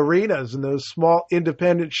small arenas and those small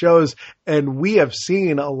independent shows, and we have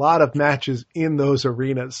seen a lot of matches in those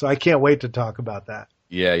arenas. So I can't wait to talk about that.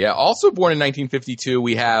 Yeah. Also born in 1952,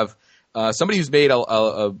 we have somebody who's made a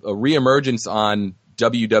reemergence on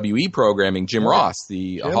WWE programming, Jim Ross,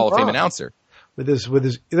 the Hall of Fame announcer. With his,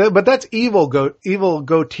 but that's evil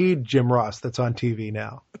goateed Jim Ross that's on TV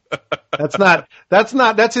now.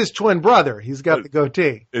 That's his twin brother. He's got the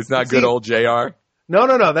goatee. It's not good old JR?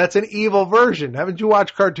 No. That's an evil version. Haven't you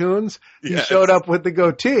watched cartoons? He showed up with the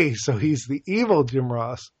goatee, so he's the evil Jim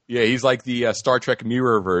Ross. Yeah, he's like the Star Trek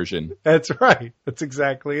mirror version. That's right. That's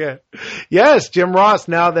exactly it. Yes, Jim Ross.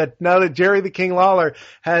 Now that Jerry the King Lawler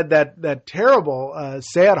had that terrible,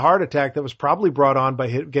 sad heart attack that was probably brought on by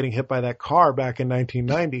getting hit by that car back in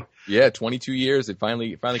 1990. Yeah, 22 years. It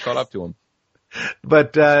finally caught up to him.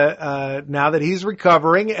 But now that he's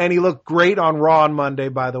recovering, and he looked great on Raw on Monday,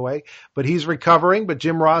 by the way, but he's recovering. But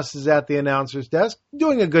Jim Ross is at the announcer's desk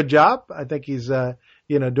doing a good job. I think he's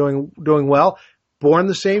doing well. Born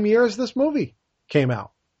the same year as this movie came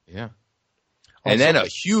out. Yeah. And then a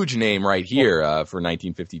huge name right here for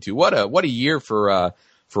 1952. What a year for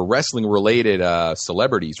wrestling related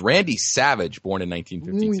celebrities. Randy Savage, born in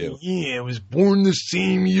 1952. Yeah, I was born the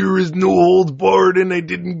same year as No Holds Barred, and I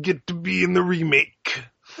didn't get to be in the remake.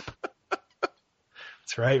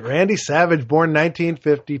 That's right. Randy Savage, born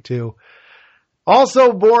 1952.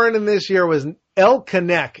 Also born in this year was El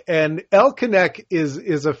Canek, and El Canek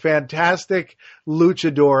is a fantastic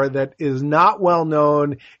luchador that is not well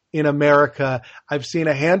known in America. I've seen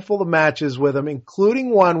a handful of matches with him, including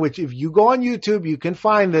one which, if you go on YouTube, you can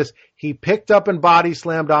find this. He picked up and body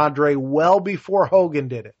slammed Andre well before Hogan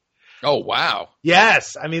did it. Oh, wow.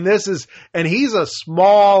 Yes. I mean, and he's a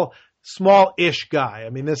small-ish guy. I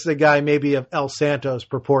mean, this is a guy maybe of El Santos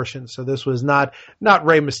proportions. So this was not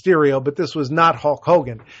Rey Mysterio, but this was not Hulk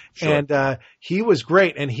Hogan. Sure. And he was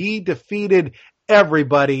great. And he defeated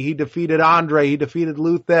everybody. He defeated Andre. He defeated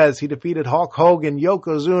Lou Thesz. He defeated Hulk Hogan,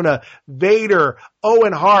 Yokozuna, Vader,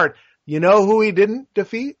 Owen Hart. You know who he didn't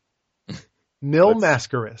defeat? Mil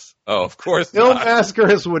Mascaras. Oh, of course Mil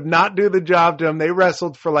Mascaras would not do the job to him. They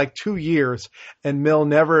wrestled for like 2 years, and Mil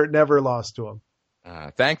never lost to him.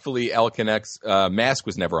 Thankfully, El Canek's mask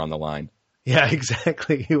was never on the line. Yeah,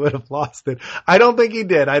 exactly. He would have lost it. I don't think he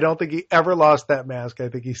did. I don't think he ever lost that mask. I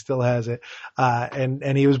think he still has it.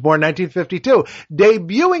 And he was born 1952.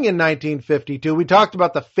 Debuting in 1952, we talked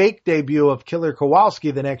about the fake debut of Killer Kowalski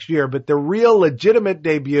the next year, but the real legitimate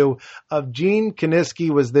debut of Gene Kiniski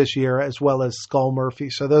was this year, as well as Skull Murphy.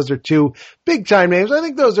 So those are two big time names. I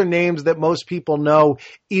think those are names that most people know,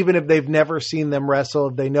 even if they've never seen them wrestle.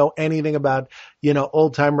 If they know anything about,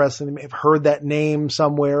 old time wrestling, they may have heard that name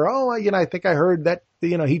somewhere. Oh, I think I heard that,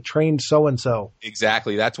 he trained so-and-so.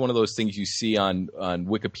 Exactly. That's one of those things you see on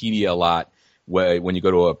Wikipedia a lot, when you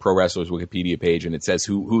go to a pro wrestler's Wikipedia page and it says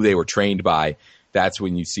who they were trained by. That's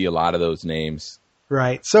when you see a lot of those names.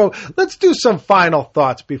 Right. So let's do some final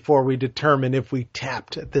thoughts before we determine if we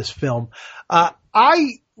tapped at this film. I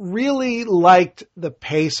really liked the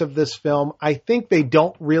pace of this film. I think they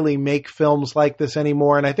don't really make films like this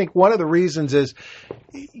anymore. And I think one of the reasons is,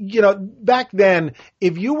 back then,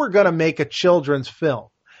 if you were going to make a children's film,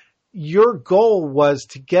 your goal was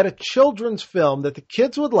to get a children's film that the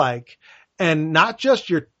kids would like, and not just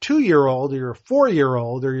your 2-year-old or your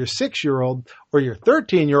 4-year-old or your 6-year-old or your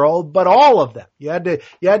 13-year-old, but all of them. You had to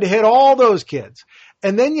hit all those kids.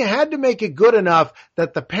 And then you had to make it good enough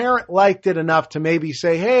that the parent liked it enough to maybe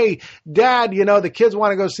say, hey, Dad, the kids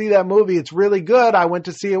want to go see that movie. It's really good. I went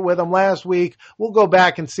to see it with them last week. We'll go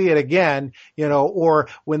back and see it again, or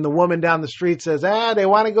when the woman down the street says, they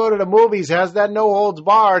want to go to the movies. Has that no holds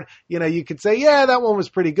barred? You could say, yeah, that one was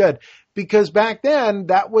pretty good. Because back then,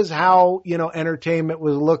 that was how, entertainment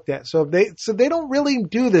was looked at. So they don't really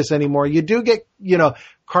do this anymore. You do get,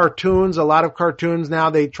 cartoons, a lot of cartoons now,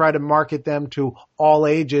 they try to market them to all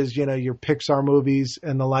ages, your Pixar movies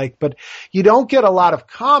and the like. But you don't get a lot of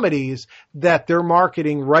comedies that they're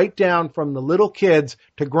marketing right down from the little kids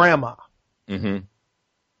to grandma. Mm-hmm.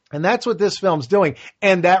 And that's what this film's doing.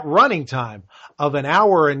 And that running time of an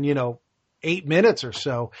hour and, 8 minutes or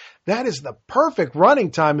so, that is the perfect running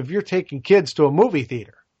time if you're taking kids to a movie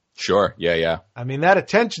theater. Sure. Yeah. I mean, that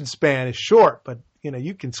attention span is short, but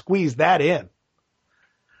you can squeeze that in.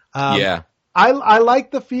 Yeah. I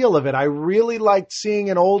like the feel of it. I really liked seeing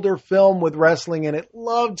an older film with wrestling in it.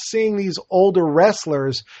 Loved seeing these older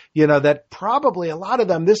wrestlers, that probably a lot of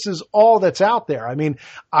them, this is all that's out there. I mean,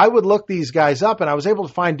 I would look these guys up and I was able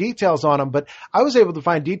to find details on them, but I was able to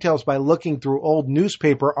find details by looking through old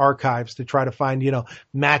newspaper archives to try to find,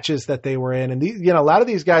 matches that they were in. And a lot of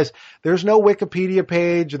these guys, there's no Wikipedia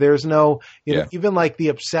page. There's no, even like the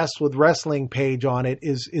Obsessed with Wrestling page on it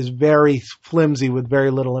is very flimsy with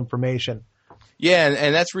very little information. Yeah,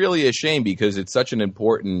 and that's really a shame because it's such an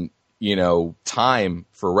important, time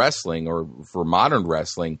for wrestling or for modern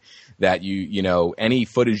wrestling that any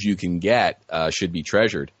footage you can get should be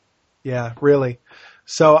treasured. Yeah, really.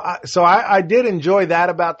 So I did enjoy that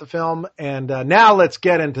about the film, and now let's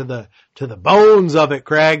get into the bones of it,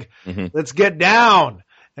 Craig. Mm-hmm. Let's get down.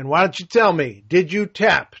 And why don't you tell me, did you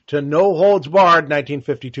tap to No Holds Barred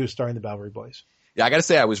 1952 starring the Bowery Boys? Yeah, I got to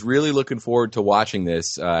say, I was really looking forward to watching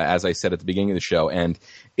this, as I said at the beginning of the show. And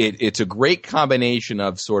it's a great combination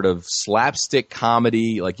of sort of slapstick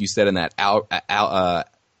comedy, like you said, in that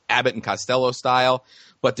Abbott and Costello style.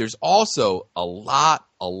 But there's also a lot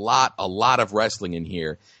of wrestling in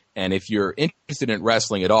here. And if you're interested in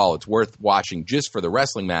wrestling at all, it's worth watching just for the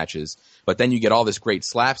wrestling matches. But then you get all this great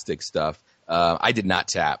slapstick stuff. I did not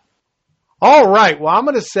tap. All right. Well, I'm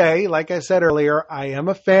going to say, like I said earlier, I am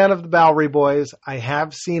a fan of the Bowery Boys. I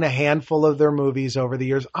have seen a handful of their movies over the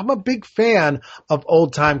years. I'm a big fan of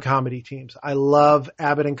old-time comedy teams. I love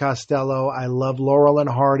Abbott and Costello. I love Laurel and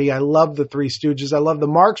Hardy. I love the Three Stooges. I love the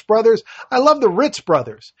Marx Brothers. I love the Ritz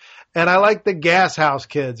Brothers. And I like the Gas House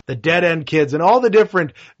Kids, the Dead End Kids, and all the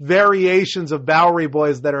different variations of Bowery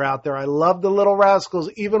Boys that are out there. I love the Little Rascals,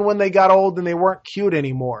 even when they got old and they weren't cute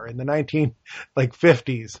anymore in the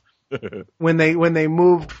 1950s. When they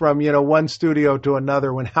moved from, one studio to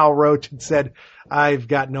another, when Hal Roach had said, I've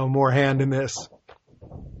got no more hand in this.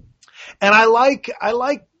 And I like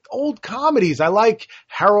old comedies. I like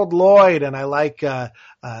Harold Lloyd, and I like,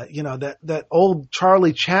 that old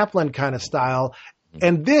Charlie Chaplin kind of style.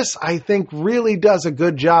 And this, I think, really does a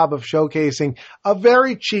good job of showcasing a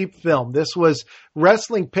very cheap film. This was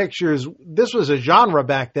Wrestling Pictures. This was a genre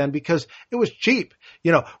back then because it was cheap.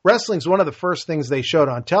 Wrestling's one of the first things they showed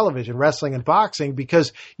on television, wrestling and boxing,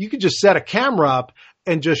 because you could just set a camera up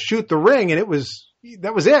and just shoot the ring, and that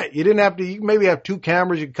was it. You didn't have to, you maybe have 2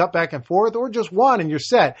 cameras you can cut back and forth, or just one and you're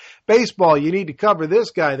set. Baseball, you need to cover this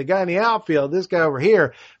guy, the guy in the outfield, this guy over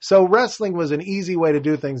here. So wrestling was an easy way to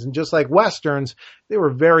do things. And just like Westerns, they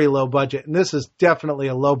were very low budget. And this is definitely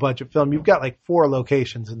a low budget film. You've got like 4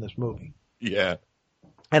 locations in this movie. Yeah.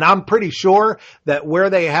 And I'm pretty sure that where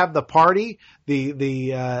they have the party,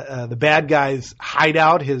 the bad guy's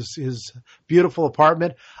hideout, his beautiful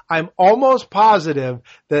apartment, I'm almost positive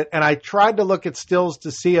that, and I tried to look at stills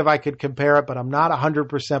to see if I could compare it, but I'm not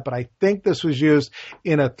 100%, but I think this was used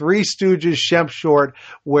in a Three Stooges Shemp short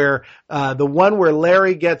where, the one where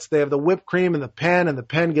Larry they have the whipped cream and the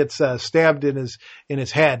pen gets, stabbed in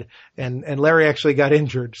his head, and Larry actually got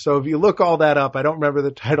injured. So if you look all that up, I don't remember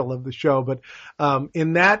the title of the show, but,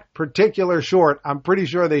 in that particular short, I'm pretty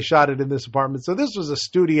sure they shot it in this apartment. So this was a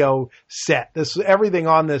studio set. Everything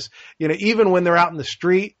on this, even when they're out in the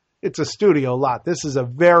street, it's a studio lot. This is a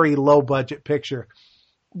very low budget picture,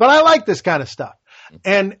 but I like this kind of stuff.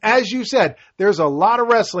 And as you said, there's a lot of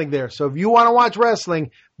wrestling there. So if you want to watch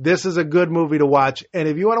wrestling, this is a good movie to watch. And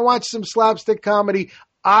if you want to watch some slapstick comedy,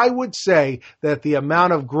 I would say that the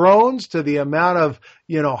amount of groans to the amount of,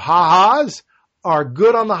 ha-has are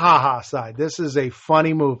good on the ha-ha side. This is a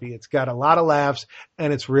funny movie. It's got a lot of laughs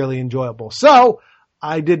and it's really enjoyable. So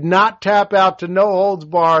I did not tap out to No Holds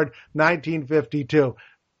Barred 1952.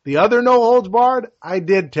 The other No Holds Barred, I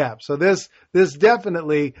did tap. So this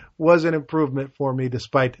definitely was an improvement for me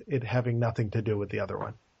despite it having nothing to do with the other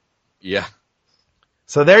one. Yeah.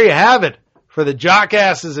 So there you have it for the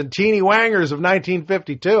jockasses and teeny wangers of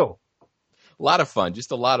 1952. A lot of fun.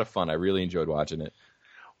 Just a lot of fun. I really enjoyed watching it.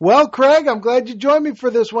 Well, Craig, I'm glad you joined me for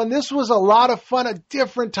this one. This was a lot of fun, a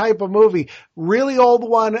different type of movie, really old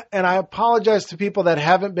one. And I apologize to people that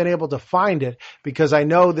haven't been able to find it because I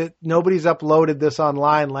know that nobody's uploaded this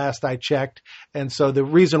online last I checked. And so the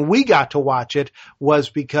reason we got to watch it was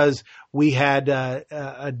because we had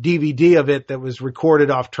a DVD of it that was recorded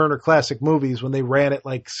off Turner Classic Movies when they ran it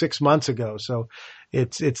like 6 months ago. So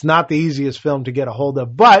it's not the easiest film to get a hold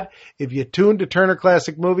of, but if you tune to Turner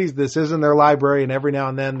Classic Movies, this is in their library and every now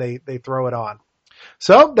and then they throw it on.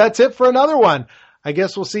 So that's it for another one. I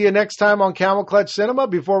guess we'll see you next time on Camel Clutch Cinema.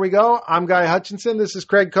 Before we go, I'm Guy Hutchinson. This is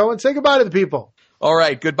Craig Cohen. Say goodbye to the people. All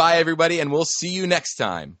right. Goodbye, everybody. And we'll see you next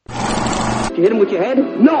time. Did you hit him with your head?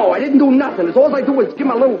 No, I didn't do nothing. All I do was give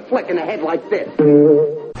him a little flick in the head like this.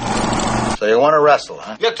 So you want to wrestle,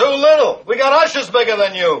 huh? You're too little. We got ushers bigger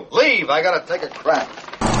than you. Leave. I got to take a crap.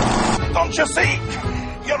 Don't you see?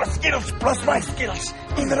 Your skills plus my skills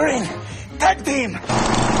in the ring. Tag team.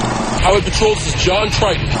 Highway Patrol, this is John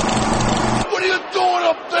Triton. What are you doing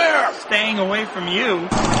up there? Staying away from you.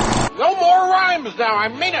 No more rhymes now. I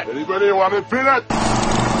mean it. Anybody want a peanut?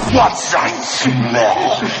 What's I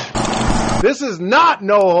smell? This is not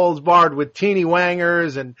No Holds Barred with Teeny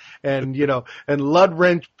Wangers and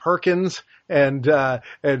Ludwrench Perkins and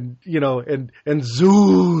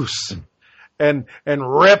Zeus and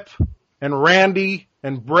Rip and Randy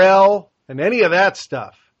and Brell and any of that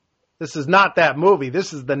stuff. This is not that movie.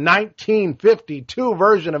 This is the 1952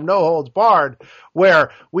 version of No Holds Barred where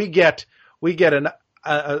we get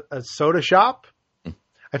a soda shop.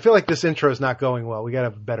 I feel like this intro is not going well. We got to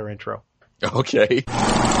have a better intro. Okay.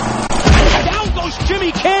 Down goes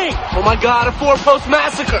Jimmy King! Oh my God, a 4-post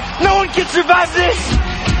massacre! No one can survive this!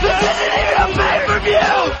 This isn't even a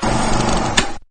pay-per-view!